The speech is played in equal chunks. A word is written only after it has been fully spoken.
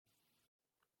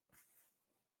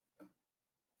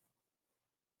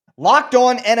Locked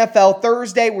on NFL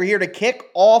Thursday. We're here to kick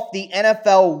off the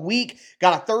NFL week.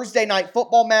 Got a Thursday night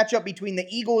football matchup between the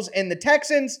Eagles and the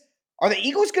Texans. Are the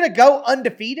Eagles going to go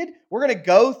undefeated? We're going to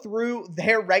go through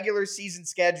their regular season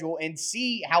schedule and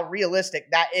see how realistic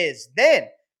that is. Then,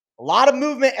 a lot of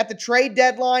movement at the trade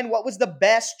deadline. What was the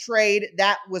best trade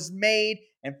that was made?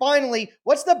 And finally,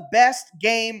 what's the best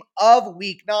game of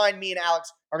week 9? Me and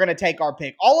Alex are going to take our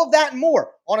pick. All of that and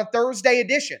more on a Thursday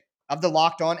edition of the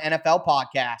Locked On NFL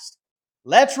podcast.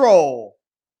 Let's roll.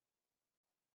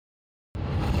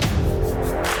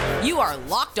 You are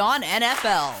Locked On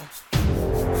NFL,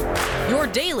 your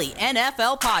daily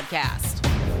NFL podcast.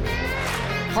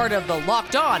 Part of the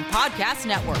Locked On Podcast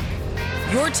Network,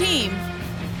 your team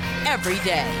every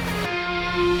day.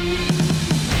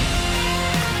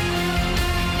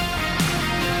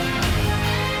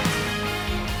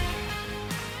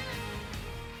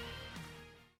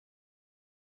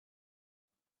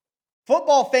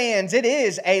 Football fans, it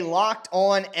is a Locked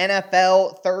On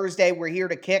NFL Thursday. We're here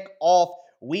to kick off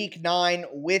week 9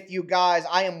 with you guys.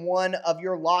 I am one of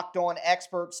your Locked On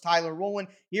experts, Tyler Rowland,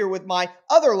 here with my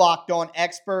other Locked On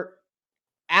expert,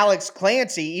 Alex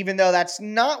Clancy. Even though that's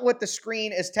not what the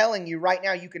screen is telling you right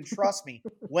now, you can trust me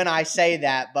when I say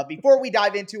that. But before we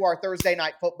dive into our Thursday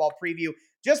night football preview,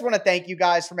 just want to thank you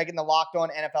guys for making the Locked On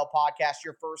NFL podcast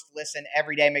your first listen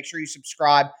every day. Make sure you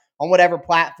subscribe on whatever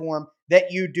platform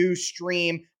that you do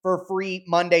stream for free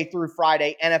Monday through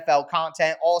Friday NFL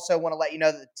content. Also want to let you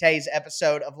know that today's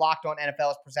episode of Locked On NFL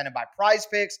is presented by Prize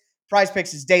Picks. Prize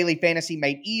Picks is daily fantasy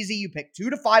made easy. You pick 2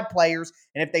 to 5 players,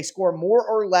 and if they score more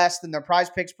or less than their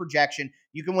Prize Picks projection,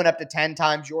 you can win up to 10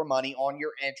 times your money on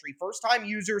your entry. First-time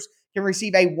users can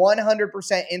receive a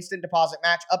 100% instant deposit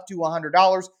match up to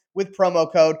 $100 with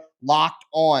promo code Locked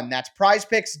On. That's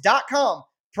prizepicks.com,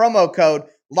 promo code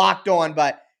Locked On.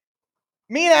 But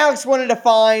me and Alex wanted to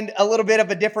find a little bit of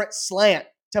a different slant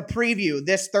to preview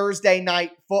this Thursday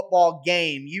night football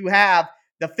game. You have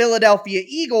the Philadelphia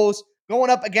Eagles going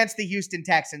up against the Houston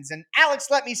Texans. And Alex,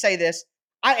 let me say this.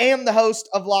 I am the host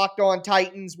of Locked On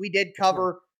Titans. We did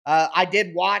cover, I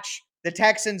did watch the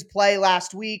Texans play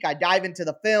last week. I dive into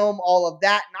the film, all of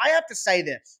that. And I have to say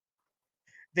this.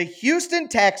 The Houston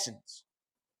Texans,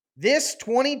 this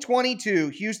 2022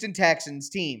 Houston Texans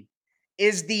team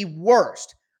is the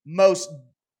worst, most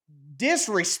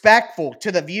disrespectful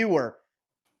to the viewer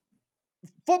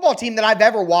football team that I've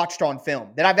ever watched on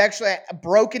film, that I've actually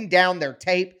broken down their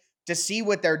tape to see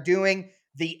what they're doing.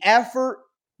 The effort,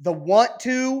 the want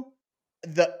to,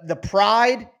 the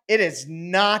pride, it is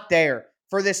not there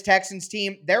for this Texans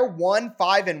team. They're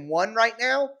 1-5-1 right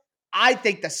now. I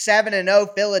think the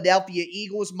 7-0 Philadelphia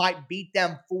Eagles might beat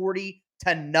them 40-0.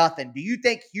 Do you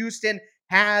think Houston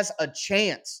has a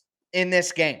chance in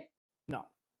this game? No.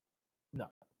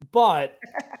 But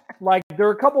there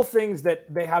are a couple things that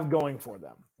they have going for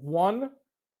them. One,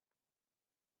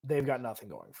 they've got nothing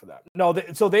going for them. No,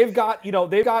 they've got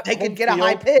They could get a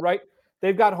high pick, right?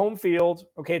 They've got home field.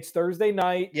 Okay, it's Thursday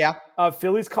night. Yeah.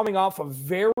 Philly's coming off a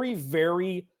very,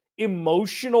 very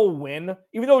emotional win,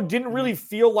 even though it didn't really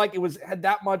feel like it had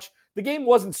that much. The game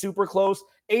wasn't super close.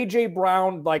 AJ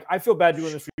Brown, I feel bad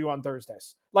doing this for you on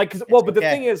Thursdays. But the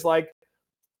thing is,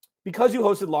 because you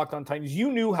hosted Locked On Titans,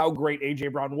 you knew how great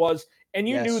AJ Brown was, and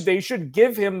you knew they should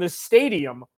give him the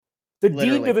stadium, the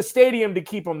deed to the stadium to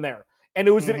keep him there. And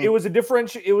it was a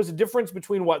difference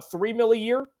between $3 million a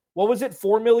year. What was it?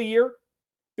 $4 million a year?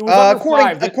 It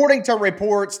was according to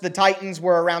reports, the Titans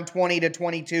were around 20 to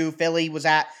 22. Philly was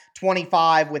at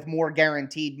 25 with more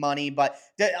guaranteed money. But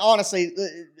honestly,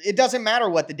 it doesn't matter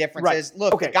what the difference is.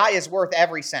 Look, the guy is worth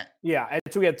every cent. Yeah, and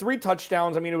so he had 3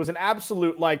 touchdowns. I mean, it was an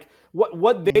absolute,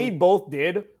 what they both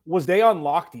did was they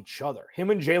unlocked each other. Him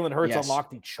and Jalen Hurts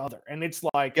unlocked each other. And it's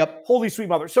holy sweet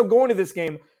mother. So going to this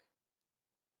game,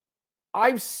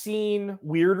 I've seen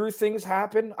weirder things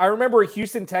happen. I remember a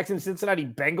Houston Texans-Cincinnati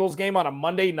Bengals game on a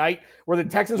Monday night where the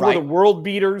Texans were the world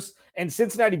beaters and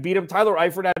Cincinnati beat them. Tyler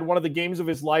Eifert had one of the games of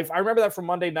his life. I remember that from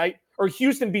Monday night. Or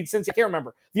Houston beat Cincinnati. I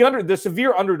can't remember. The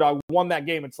severe underdog won that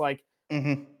game. It's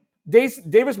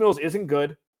Davis Mills isn't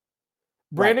good.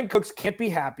 Brandon Cooks can't be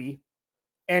happy.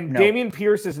 And Dameon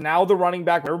Pierce is now the running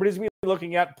back. Everybody's going to be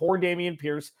looking at poor Dameon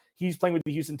Pierce. He's playing with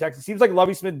the Houston Texans. Seems like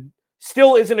Lovie Smith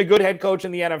still isn't a good head coach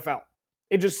in the NFL.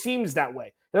 It just seems that way.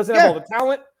 It doesn't have all the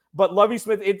talent, but Lovie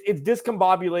Smith, it's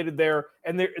discombobulated there.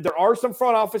 And there are some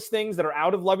front office things that are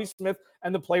out of Lovie Smith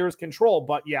and the players' control.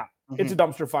 But it's a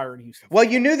dumpster fire in Houston. Well,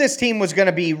 you knew this team was going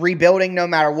to be rebuilding no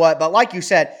matter what. But like you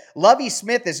said, Lovie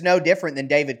Smith is no different than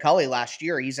David Culley last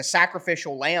year. He's a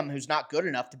sacrificial lamb who's not good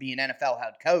enough to be an NFL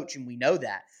head coach, and we know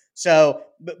that. So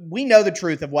we know the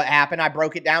truth of what happened. I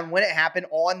broke it down when it happened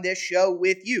on this show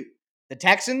with you. The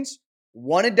Texans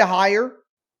wanted to hire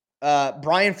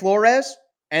Brian Flores,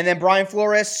 and then Brian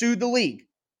Flores sued the league.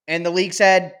 And the league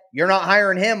said, you're not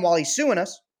hiring him while he's suing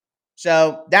us.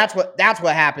 So that's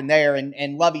what happened there.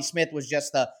 And Lovie Smith was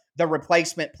just the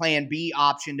replacement plan B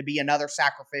option to be another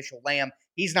sacrificial lamb.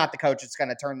 He's not the coach that's going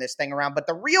to turn this thing around. But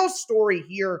the real story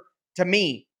here to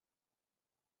me,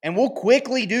 and we'll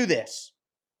quickly do this,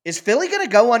 is Philly going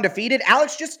to go undefeated?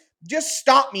 Alex, just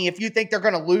stop me if you think they're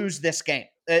going to lose this game,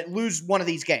 lose one of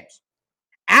these games.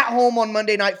 At home on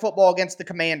Monday Night Football against the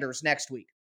Commanders next week.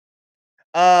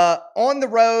 On the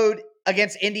road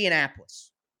against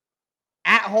Indianapolis.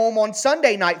 At home on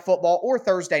Sunday Night Football or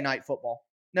Thursday Night Football.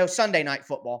 No, Sunday Night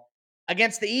Football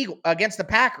against the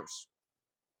Packers.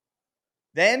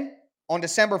 Then on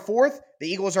December 4th, the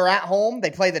Eagles are at home.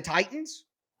 They play the Titans.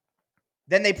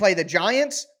 Then they play the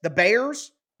Giants, the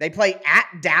Bears. They play at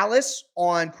Dallas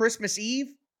on Christmas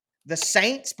Eve. The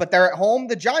Saints, but they're at home.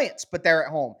 The Giants, but they're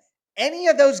at home. Any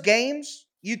of those games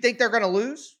you think they're going to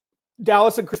lose?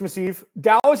 Dallas and Christmas Eve.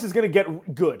 Dallas is going to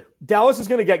get good. Dallas is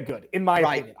going to get good, in my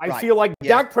opinion. I feel like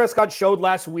Dak Prescott showed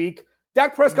last week.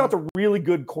 Dak Prescott's a really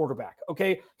good quarterback,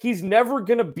 okay? He's never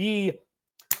going to be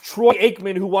Troy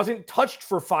Aikman, who wasn't touched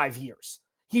for 5 years.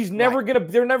 He's never going to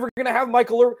 – they're never going to have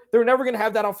Michael – they're never going to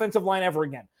have that offensive line ever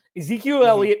again. Ezekiel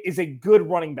Elliott is a good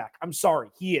running back. I'm sorry.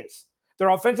 He is. Their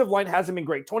offensive line hasn't been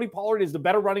great. Tony Pollard is the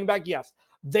better running back, yes.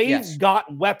 They've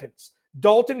got weapons.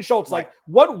 Dalton Schultz, like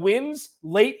what wins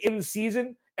late in the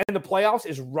season and the playoffs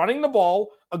is running the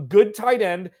ball, a good tight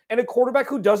end, and a quarterback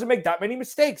who doesn't make that many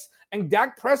mistakes. And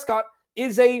Dak Prescott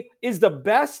is the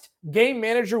best game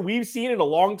manager we've seen in a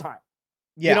long time.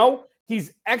 Yeah. You know,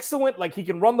 he's excellent. Like, he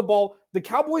can run the ball. The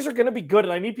Cowboys are going to be good,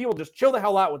 and I need people to just chill the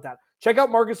hell out with that. Check out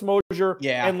Marcus Mosher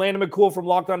and Landon McCool from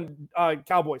Locked On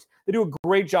Cowboys. They do a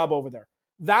great job over there.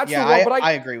 That's the one. But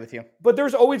I agree with you. But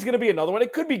there's always going to be another one.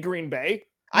 It could be Green Bay.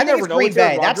 I think it's Green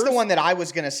Bay. That's the one that I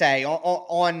was going to say.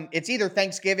 On it's either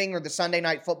Thanksgiving or the Sunday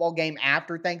Night Football game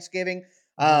after Thanksgiving.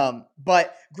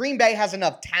 But Green Bay has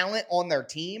enough talent on their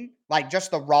team, like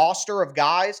just the roster of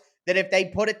guys, that if they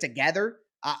put it together,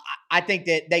 I think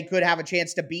that they could have a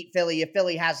chance to beat Philly if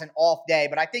Philly has an off day.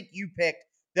 But I think you picked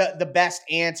the best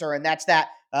answer, and that's that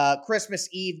Christmas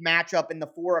Eve matchup in the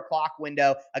 4:00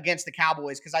 window against the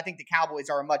Cowboys, because I think the Cowboys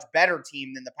are a much better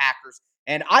team than the Packers.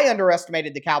 And I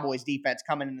underestimated the Cowboys defense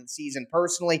coming into the season.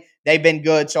 Personally, they've been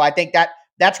good. So I think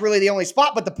that's really the only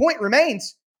spot. But the point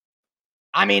remains,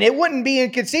 I mean, it wouldn't be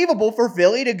inconceivable for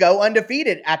Philly to go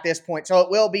undefeated at this point. So it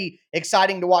will be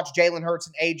exciting to watch Jalen Hurts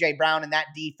and A.J. Brown and that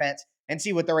defense and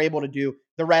see what they're able to do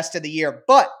the rest of the year.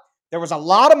 But there was a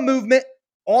lot of movement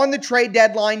on the trade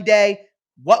deadline day.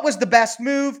 What was the best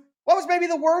move? What was maybe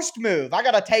the worst move? I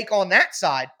got a take on that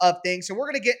side of things. So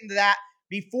we're going to get into that.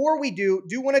 Before we do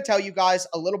want to tell you guys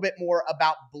a little bit more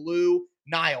about Blue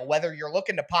Nile. Whether you're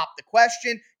looking to pop the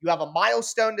question, you have a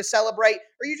milestone to celebrate,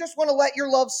 or you just want to let your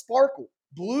love sparkle,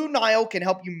 Blue Nile can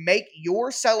help you make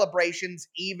your celebrations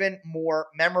even more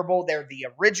memorable. They're the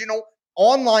original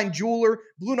online jeweler.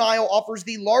 Blue Nile offers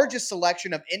the largest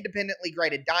selection of independently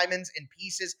graded diamonds and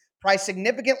pieces priced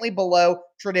significantly below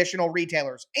traditional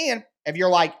retailers. And if you're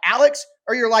like Alex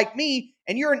or you're like me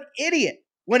and you're an idiot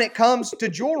when it comes to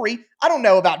jewelry, I don't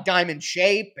know about diamond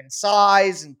shape and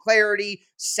size and clarity,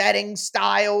 setting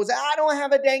styles. I don't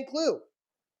have a dang clue.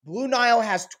 Blue Nile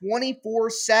has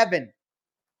 24/7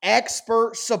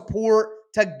 expert support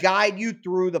to guide you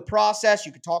through the process.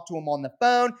 You can talk to them on the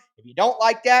phone. If you don't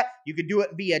like that, you can do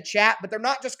it via chat, but they're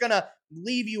not just going to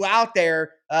leave you out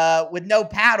there with no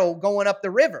paddle going up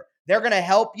the river. They're going to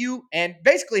help you and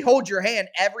basically hold your hand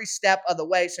every step of the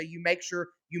way, so you make sure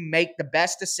you make the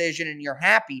best decision and you're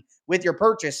happy with your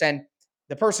purchase. And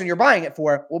the person you're buying it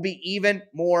for will be even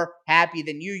more happy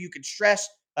than you. You can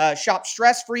shop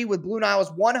stress-free with Blue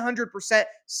Nile's 100%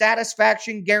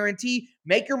 satisfaction guarantee.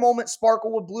 Make your moment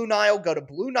sparkle with Blue Nile. Go to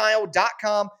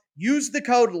BlueNile.com. Use the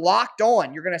code LOCKED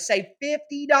ON. You're going to save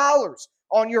 $50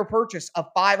 on your purchase of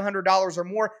 $500 or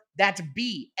more. That's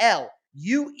BLUENILE,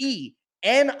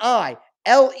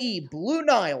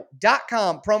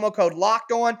 BlueNile.com. Promo code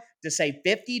LOCKED ON to save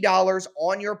 $50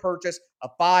 on your purchase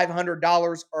of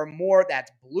 $500 or more.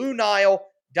 That's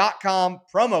BlueNile.com.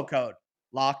 Promo code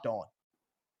LOCKED ON.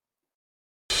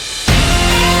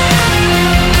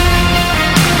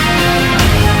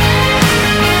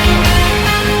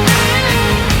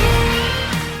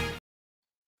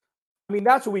 I mean,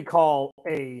 that's what we call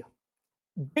a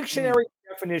dictionary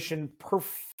definition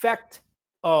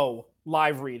perfecto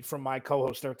live read from my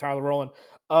co-host there, Tyler Rowland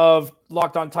of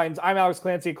Locked On Titans. I'm Alex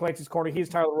Clancy at Clancy's Corner. He's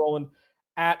Tyler Rowland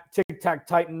at TikTok. Tac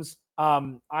Titans.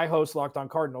 I host Locked On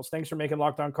Cardinals. Thanks for making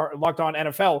Locked On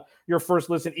NFL your first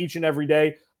listen each and every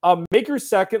day. Make your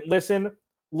second listen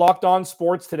Locked On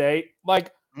Sports Today.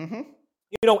 Like,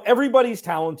 everybody's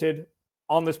talented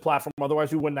on this platform.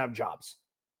 Otherwise, we wouldn't have jobs.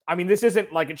 I mean, this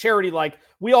isn't like a charity. Like,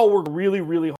 we all work really,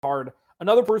 really hard.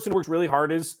 Another person who works really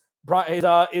hard is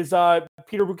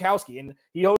Peter Bukowski, and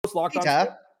he hosts Locked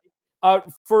On.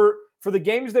 For the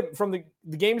games the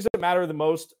games that matter the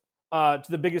most to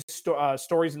the biggest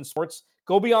stories in sports,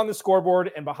 go beyond the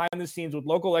scoreboard and behind the scenes with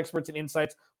local experts and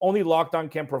insights only Locked On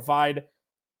can provide.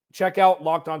 Check out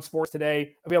Locked On Sports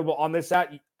Today, available on this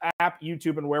app,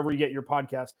 YouTube, and wherever you get your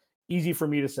podcast. Easy for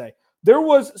me to say.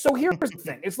 So here's the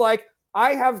thing. It's like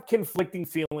I have conflicting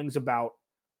feelings about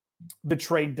the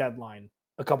trade deadline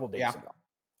a couple days ago.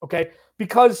 Okay?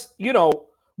 Because,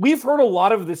 we've heard a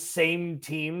lot of the same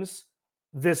teams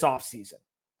this offseason.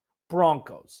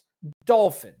 Broncos,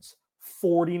 Dolphins,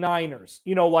 49ers,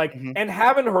 and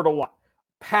haven't heard a lot.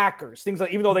 Packers, things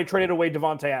like, even though they traded away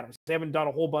Devontae Adams, they haven't done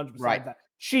a whole bunch besides that.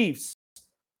 Chiefs.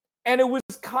 And it was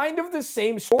kind of the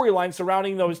same storyline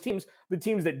surrounding those teams, the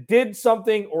teams that did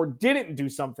something or didn't do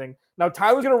something. Now,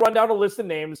 Tyler's going to run down a list of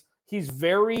names. He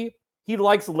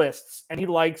likes lists, and he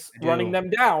likes running them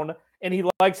down, and he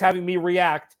likes having me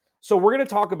react. So we're going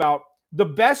to talk about the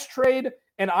best trade,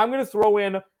 and I'm going to throw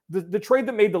in the trade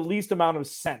that made the least amount of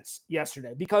sense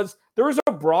yesterday, because there is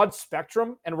a broad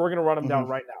spectrum, and we're going to run them down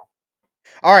right now.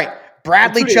 All right.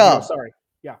 Bradley Chubb.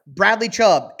 Yeah. Bradley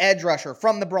Chubb, edge rusher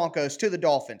from the Broncos to the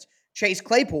Dolphins. Chase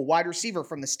Claypool, wide receiver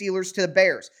from the Steelers to the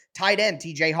Bears. Tight end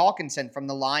TJ Hawkinson from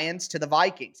the Lions to the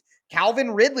Vikings.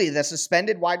 Calvin Ridley, the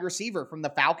suspended wide receiver from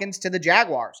the Falcons to the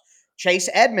Jaguars. Chase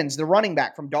Edmonds, the running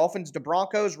back from Dolphins to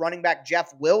Broncos. Running back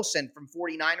Jeff Wilson from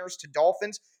 49ers to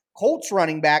Dolphins. Colts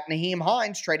running back Nyheim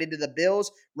Hines traded to the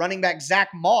Bills. Running back Zach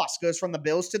Moss goes from the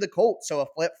Bills to the Colts, so a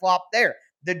flip-flop there.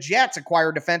 The Jets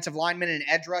acquire defensive lineman and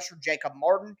edge rusher Jacob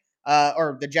Martin.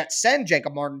 The Jets send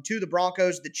Jacob Martin to the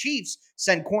Broncos. The Chiefs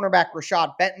send cornerback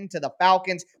Rashad Benton to the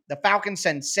Falcons. The Falcons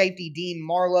send safety Dean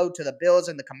Marlowe to the Bills.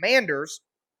 And the Commanders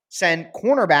send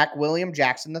cornerback William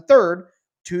Jackson III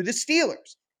to the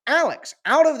Steelers. Alex,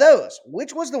 out of those,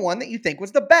 which was the one that you think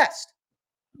was the best?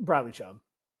 Bradley Chubb.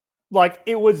 Like,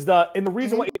 it was and the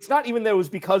reason why, it's not even that it was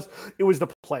because it was the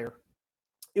player.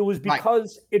 It was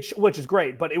because which is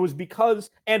great, but it was because,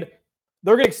 and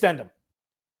they're going to extend him.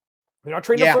 They're not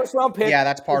trading the first round pick. Yeah,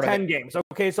 that's part for of 10 games.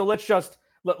 Okay, so let's just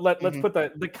let's put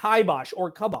the kibosh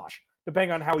or kabosh,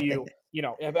 depending on how you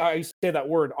how you say that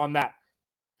word on that.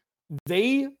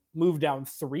 They moved down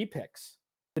 3 picks.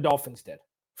 The Dolphins did,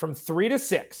 from 3 to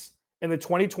 6 in the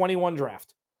 2021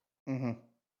 draft,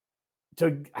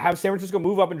 to have San Francisco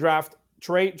move up and draft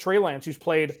Trey Lance, who's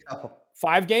played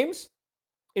 5 games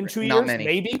in 2 years,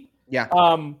 maybe. Yeah.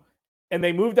 And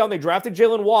they moved down. They drafted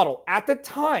Jalen Waddle. At the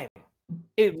time,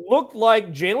 it looked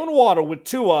like Jalen Waddle with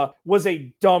Tua was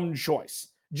a dumb choice.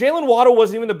 Jalen Waddle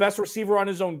wasn't even the best receiver on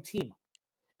his own team,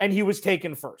 and he was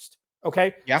taken first.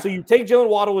 Okay? Yeah. So you take Jalen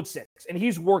Waddle with 6, and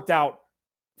he's worked out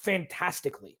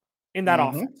fantastically in that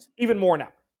offense, even more now.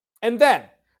 And then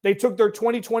they took their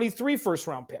 2023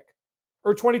 first-round pick,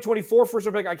 or 2024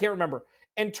 first-round pick, I can't remember,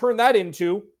 and turned that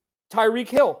into Tyreek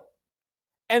Hill.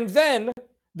 And then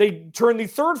they turned the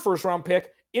 3rd first-round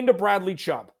pick into Bradley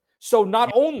Chubb. So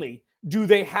not only do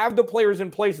they have the players in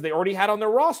place that they already had on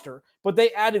their roster, but they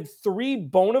added 3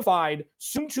 bona fide,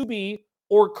 soon-to-be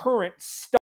or current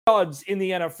studs in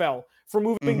the NFL for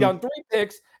moving down 3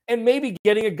 picks and maybe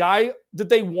getting a guy that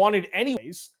they wanted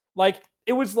anyways.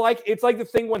 It's like the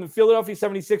thing when the Philadelphia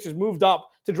 76ers moved up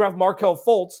to draft Markelle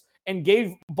Fultz and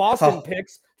gave Boston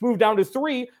picks to move down to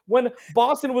 3 when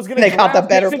Boston was going to draft the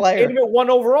better Jason player Tatum at 1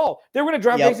 overall. They were going to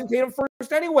draft Jason Tatum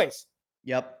first anyways.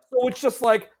 Yep. So it's just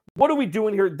like, what are we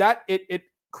doing here? That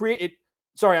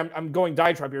sorry, I'm going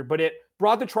diatribe here, but it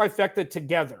brought the trifecta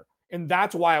together. And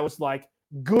that's why I was like,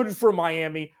 good for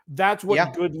Miami. That's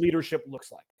what good leadership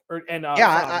looks like.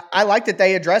 I like that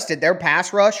they addressed it. Their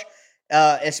pass rush,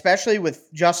 especially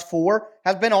with just 4,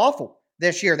 has been awful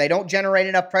this year. They don't generate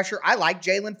enough pressure. I like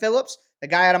Jalen Phillips, the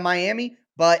guy out of Miami,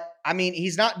 but I mean,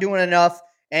 he's not doing enough,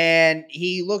 and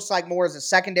he looks like more as a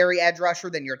secondary edge rusher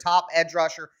than your top edge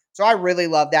rusher. So I really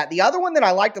love that. The other one that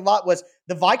I liked a lot was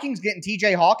the Vikings getting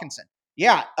TJ Hawkinson.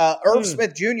 Yeah, Irv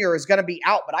Smith Jr. is going to be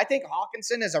out, but I think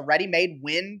Hawkinson is a ready-made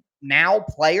win-now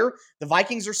player. The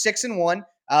Vikings are 6-1.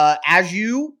 As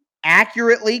you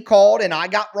accurately called, and I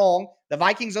got wrong, the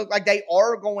Vikings look like they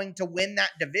are going to win that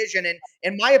division. And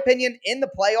in my opinion, in the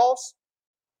playoffs,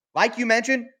 like you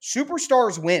mentioned,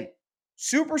 superstars win.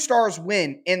 Superstars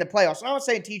win in the playoffs. And I was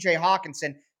saying TJ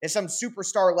Hawkinson, is some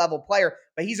superstar level player,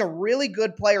 but he's a really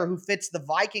good player who fits the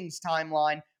Vikings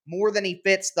timeline more than he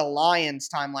fits the Lions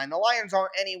timeline. The Lions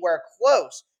aren't anywhere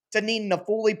close to needing a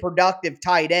fully productive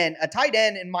tight end. A tight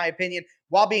end, in my opinion,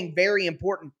 while being very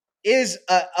important, is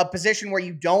a position where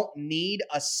you don't need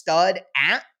a stud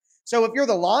at. So if you're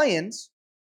the Lions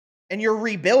and you're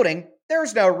rebuilding,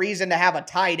 there's no reason to have a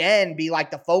tight end be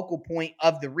like the focal point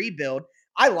of the rebuild.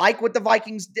 I like what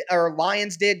the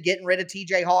Lions did getting rid of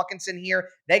TJ Hawkinson here.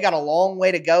 They got a long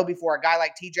way to go before a guy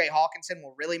like TJ Hawkinson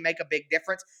will really make a big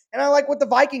difference. And I like what the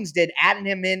Vikings did, adding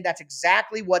him in. That's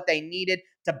exactly what they needed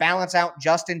to balance out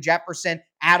Justin Jefferson,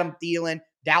 Adam Thielen,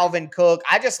 Dalvin Cook.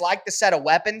 I just like the set of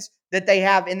weapons that they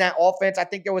have in that offense. I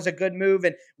think it was a good move.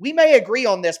 And we may agree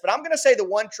on this, but I'm going to say the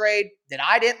one trade that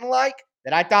I didn't like,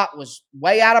 that I thought was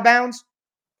way out of bounds,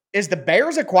 is the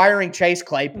Bears acquiring Chase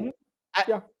Claypool.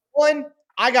 I'm going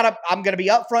to be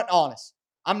upfront honest.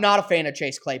 I'm not a fan of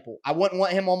Chase Claypool. I wouldn't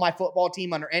want him on my football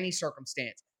team under any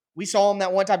circumstance. We saw him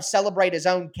that one time celebrate his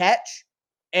own catch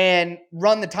and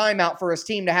run the timeout for his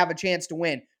team to have a chance to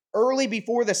win. Early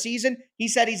before the season, he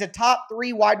said he's a top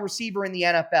 3 wide receiver in the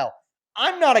NFL.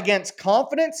 I'm not against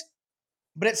confidence,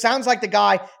 but it sounds like the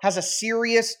guy has a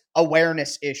serious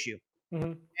awareness issue.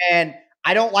 Mm-hmm. And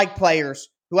I don't like players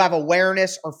who have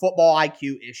awareness or football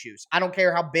IQ issues. I don't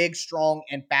care how big, strong,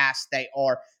 and fast they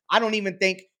are. I don't even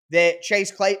think that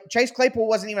Chase Claypool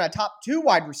wasn't even a top 2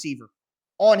 wide receiver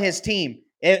on his team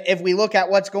if we look at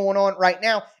what's going on right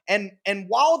now. And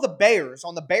while the Bears,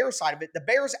 on the Bears side of it, the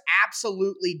Bears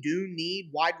absolutely do need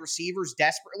wide receivers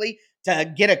desperately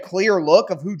to get a clear look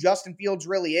of who Justin Fields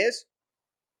really is,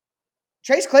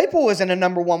 Chase Claypool isn't a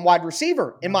number 1 wide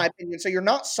receiver, in my opinion. So you're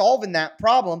not solving that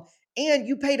problem. And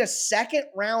you paid a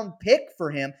 2nd-round pick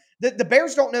for him. The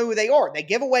Bears don't know who they are. They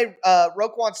give away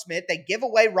Roquan Smith. They give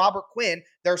away Robert Quinn.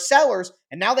 They're sellers,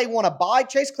 and now they want to buy.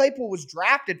 Chase Claypool was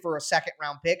drafted for a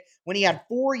 2nd-round pick when he had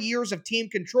 4 years of team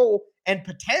control and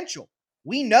potential.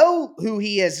 We know who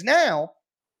he is now.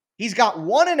 He's got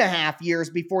 1.5 years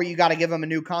before you got to give him a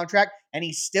new contract, and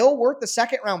he's still worth the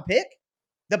 2nd-round pick.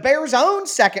 The Bears' own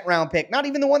 2nd-round pick, not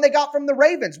even the one they got from the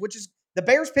Ravens, which is the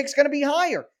Bears' pick's going to be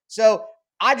higher. So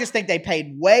I just think they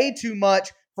paid way too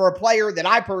much for a player that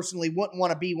I personally wouldn't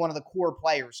want to be one of the core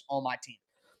players on my team.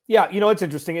 Yeah, it's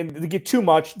interesting. And to get too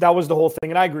much, that was the whole thing,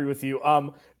 and I agree with you.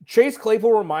 Chase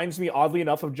Claypool reminds me, oddly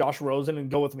enough, of Josh Rosen, and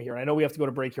go with me here. I know we have to go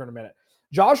to break here in a minute.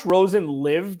 Josh Rosen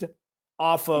lived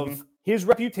off of his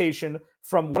reputation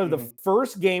from one of the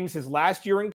first games his last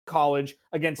year in college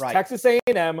against Texas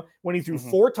A&M when he threw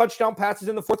 4 touchdown passes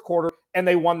in the 4th quarter, and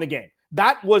they won the game.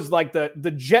 That was like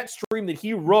the jet stream that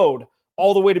he rode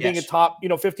all the way to being a top,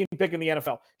 15 pick in the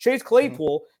NFL. Chase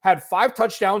Claypool had 5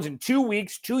 touchdowns in 2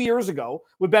 weeks, 2 years ago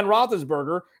with Ben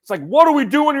Roethlisberger. It's like, what are we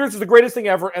doing here? This is the greatest thing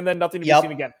ever. And then nothing to be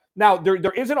seen again. Now, there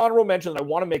is an honorable mention that I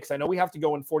want to make because I know we have to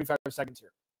go in 45 seconds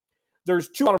here. There's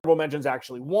 2 honorable mentions,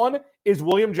 actually. One is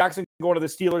William Jackson going to the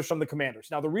Steelers from the Commanders.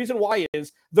 Now, the reason why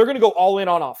is they're going to go all in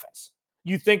on offense.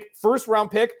 You think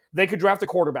 1st-round pick, they could draft a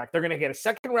quarterback. They're going to get a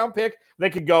 2nd-round pick. They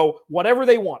could go whatever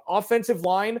they want. Offensive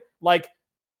line, like,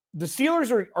 the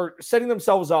Steelers are setting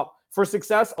themselves up for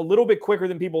success a little bit quicker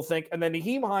than people think. And then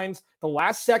Nyheim Hines, the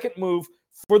last-second move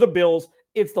for the Bills,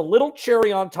 it's the little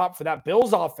cherry on top for that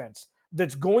Bills offense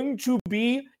that's going to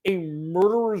be a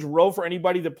murderer's row for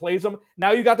anybody that plays them.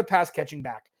 Now you got the pass catching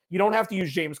back. You don't have to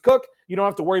use James Cook. You don't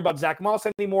have to worry about Zach Moss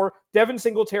anymore. Devin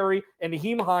Singletary and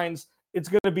Nyheim Hines, it's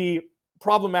going to be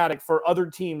problematic for other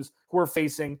teams who are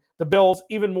facing the Bills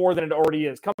even more than it already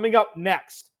is. Coming up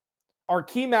next, our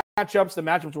key matchups, the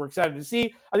matchups we're excited to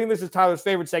see. I think this is Tyler's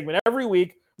favorite segment every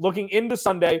week, looking into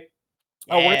Sunday.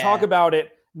 We're going to talk about it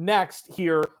next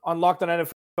here on Locked On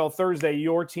NFL Thursday,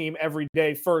 your team every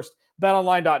day. First,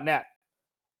 betonline.net.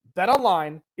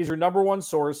 BetOnline is your number 1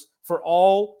 source for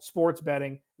all sports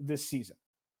betting this season.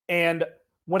 And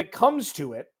when it comes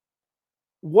to it,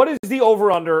 what is the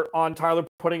over-under on Tyler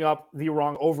putting up the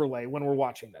wrong overlay when we're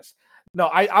watching this? No,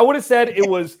 I would have said it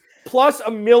was plus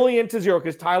 1,000,000 to 0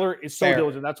 because Tyler is so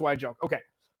diligent. That's why I joke. Okay.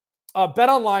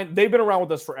 BetOnline, they've been around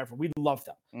with us forever. We love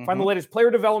them. Find the latest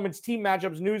player developments, team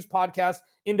matchups, news, podcasts,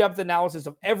 in-depth analysis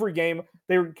of every game.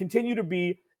 They continue to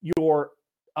be your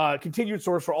continued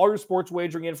source for all your sports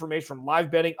wagering information, from live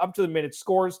betting up to the minute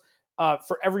scores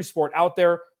for every sport out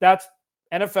there. That's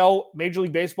NFL, Major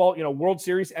League Baseball, World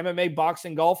Series, MMA,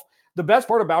 boxing, golf. The best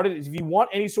part about it is if you want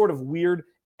any sort of weird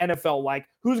NFL, like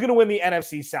who's going to win the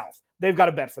NFC South, they've got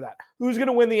a bet for that. Who's going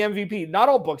to win the MVP? Not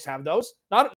all books have those.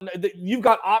 You've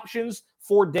got options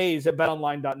for days at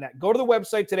betonline.net. Go to the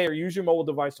website today or use your mobile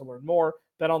device to learn more.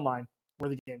 BetOnline, where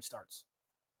the game starts.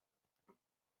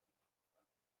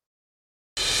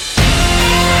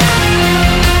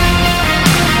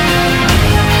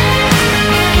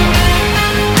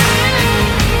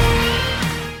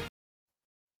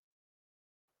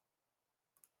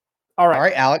 All All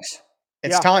right, Alex,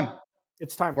 it's time.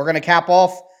 It's time. We're going to cap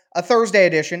off a Thursday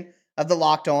edition of the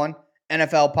Locked On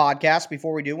NFL podcast.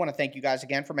 Before we do, I want to thank you guys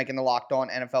again for making the Locked On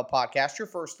NFL podcast your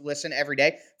first listen every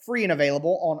day, free and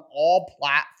available on all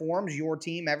platforms. Your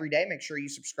team every day. Make sure you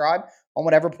subscribe on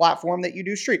whatever platform that you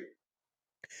do stream.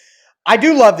 I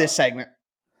do love this segment.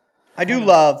 I do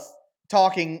love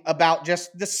talking about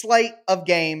just the slate of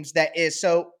games that is.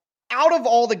 So, out of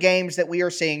all the games that we are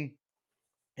seeing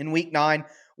in week 9,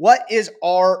 what is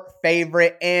our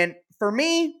favorite? And for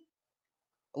me,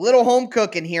 a little home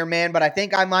cooking here, man, but I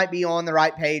think I might be on the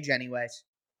right page anyways.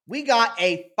 We got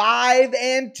a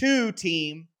 5-2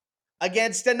 team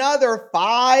against another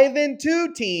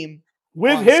 5-2 team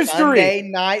with on history. Sunday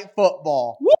Night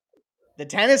Football. Woo! The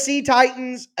Tennessee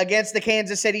Titans against the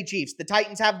Kansas City Chiefs. The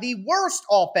Titans have the worst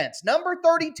offense, number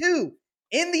 32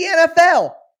 in the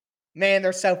NFL. Man,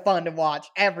 they're so fun to watch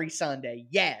every Sunday.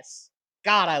 Yes.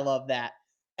 God, I love that.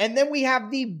 And then we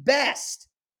have the best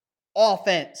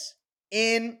offense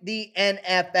in the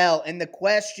NFL. And the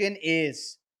question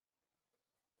is,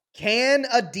 can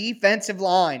a defensive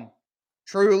line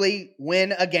truly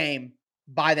win a game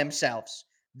by themselves?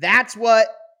 That's what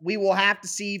we will have to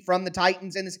see from the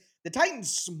Titans. And the Titans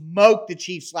smoked the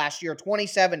Chiefs last year,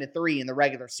 27-3 in the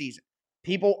regular season.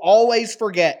 People always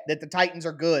forget that the Titans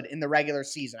are good in the regular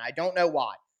season. I don't know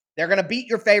why. They're going to beat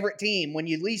your favorite team when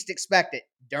you least expect it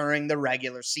during the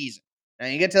regular season. Now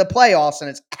you get to the playoffs and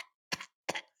it's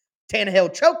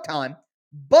Tannehill choke time,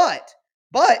 but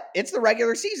it's the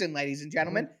regular season, ladies and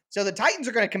gentlemen. Mm-hmm. So the Titans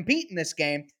are going to compete in this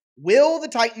game. Will the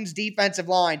Titans defensive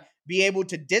line be able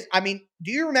to do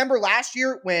you remember last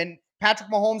year when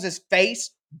Patrick Mahomes'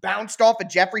 face bounced off of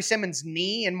Jeffrey Simmons'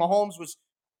 knee and Mahomes was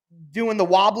doing the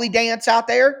wobbly dance out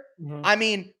there?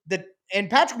 Mm-hmm. And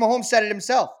Patrick Mahomes said it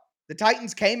himself. The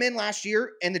Titans came in last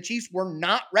year and the Chiefs were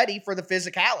not ready for the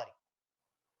physicality.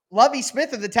 Lovie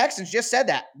Smith of the Texans just said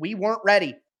that. We weren't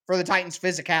ready for the Titans'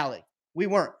 physicality. We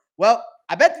weren't. Well,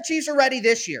 I bet the Chiefs are ready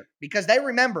this year because they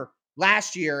remember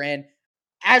last year. And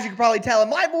as you can probably tell in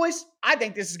my voice, I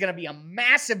think this is going to be a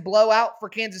massive blowout for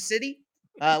Kansas City.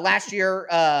 Last year,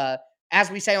 as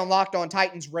we say on Locked On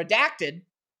Titans, Redacted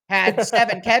had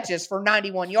 7 catches for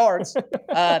 91 yards.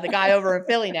 The guy over in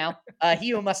Philly now, he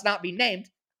who must not be named.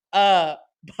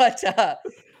 But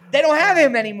they don't have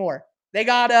him anymore. They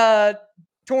got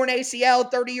torn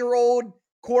ACL, 30-year-old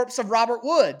corpse of Robert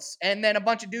Woods, and then a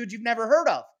bunch of dudes you've never heard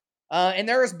of. And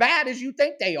they're as bad as you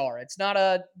think they are. It's not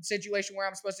a situation where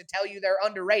I'm supposed to tell you they're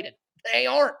underrated. They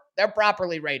aren't. They're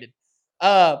properly rated.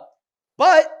 But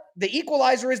the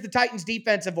equalizer is the Titans'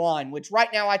 defensive line, which right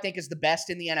now I think is the best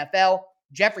in the NFL.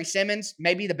 Jeffrey Simmons,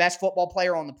 maybe the best football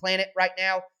player on the planet right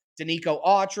now. Danico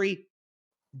Autry,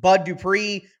 Bud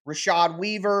Dupree, Rashad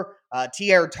Weaver,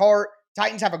 Tierre Tart.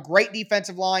 Titans have a great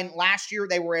defensive line. Last year,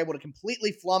 they were able to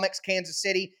completely flummox Kansas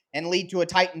City and lead to a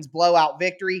Titans blowout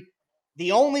victory.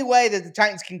 The only way that the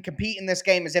Titans can compete in this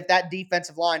game is if that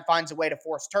defensive line finds a way to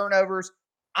force turnovers.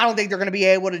 I don't think they're going to be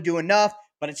able to do enough,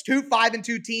 but it's 2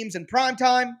 5-2 teams in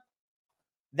primetime.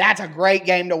 That's a great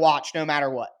game to watch no matter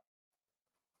what.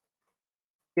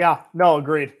 Yeah, no,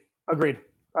 agreed.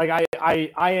 Like I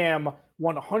am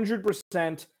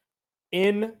 100%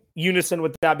 in unison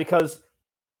with that because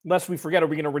lest we forget, are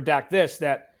we going to redact this,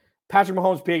 that Patrick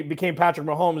Mahomes became Patrick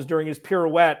Mahomes during his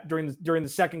pirouette during the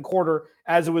second quarter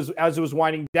as it was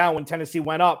winding down when Tennessee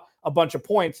went up a bunch of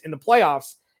points in the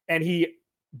playoffs, and he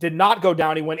did not go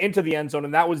down. He went into the end zone,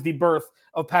 and that was the birth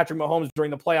of Patrick Mahomes during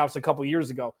the playoffs a couple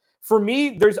years ago. For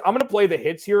me, I'm going to play the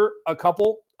hits here, a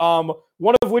couple.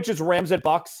 One of which is Rams at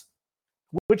Bucks.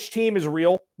 Which team is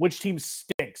real? Which team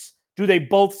stinks? Do they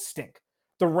both stink?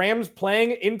 The Rams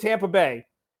playing in Tampa Bay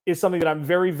is something that I'm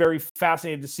very, very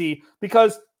fascinated to see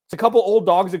because it's a couple old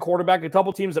dogs at quarterback, a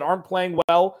couple teams that aren't playing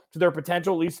well to their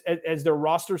potential, at least as their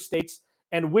roster states,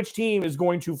 and which team is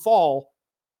going to fall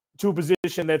to a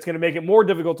position that's going to make it more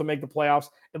difficult to make the playoffs.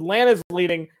 Atlanta's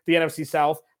leading the NFC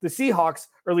South. The Seahawks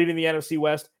are leading the NFC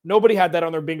West. Nobody had that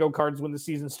on their bingo cards when the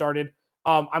season started.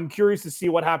 I'm curious to see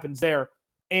what happens there.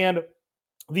 And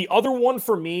the other one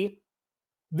for me,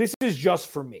 this is just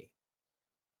for me,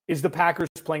 is the Packers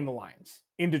playing the Lions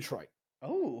in Detroit.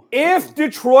 Oh. If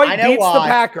Detroit beats the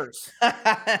Packers.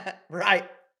 Right.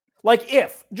 Like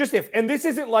just if. And this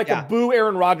isn't like a boo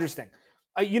Aaron Rodgers thing.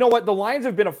 You know what? The Lions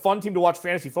have been a fun team to watch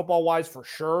fantasy football-wise for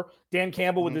sure. Dan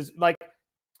Campbell with his,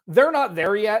 they're not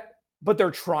there yet, but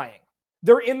they're trying.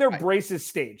 They're in their braces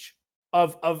stage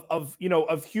of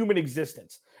human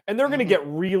existence. And they're going to get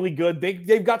really good.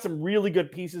 They've got some really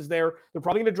good pieces there. They're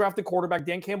probably going to draft the quarterback.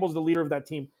 Dan Campbell's the leader of that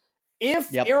team.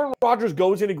 If Aaron Rodgers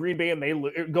goes into Green Bay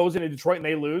and goes into Detroit and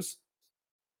they lose,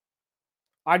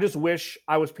 I just wish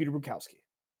I was Peter Bukowski.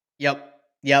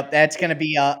 Yep. That's going to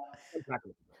be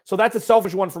exactly. So that's a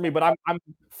selfish one for me, but I'm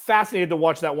fascinated to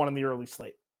watch that one in the early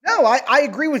slate. No, I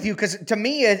agree with you because to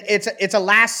me it's a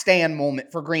last stand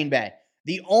moment for Green Bay.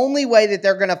 The only way that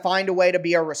they're going to find a way to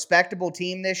be a respectable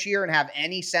team this year and have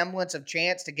any semblance of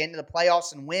chance to get into the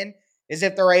playoffs and win is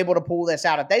if they're able to pull this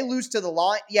out. If they lose to the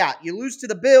line, you lose to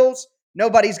the Bills,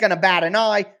 nobody's going to bat an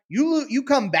eye. You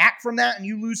come back from that and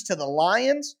you lose to the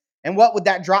Lions, and what would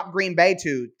that drop Green Bay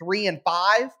to?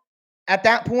 3-5 at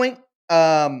that point?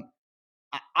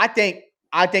 I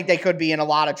think they could be in a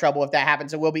lot of trouble if that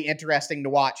happens. It will be interesting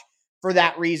to watch for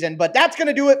that reason. But that's going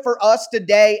to do it for us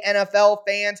today, NFL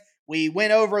fans. We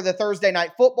went over the Thursday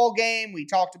night football game. We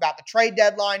talked about the trade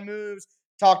deadline moves,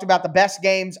 talked about the best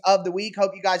games of the week.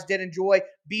 Hope you guys did enjoy.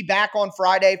 Be back on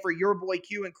Friday for your boy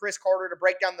Q and Chris Carter to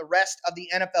break down the rest of the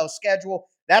NFL schedule.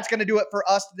 That's going to do it for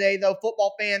us today, though.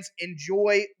 Football fans,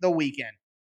 enjoy the weekend.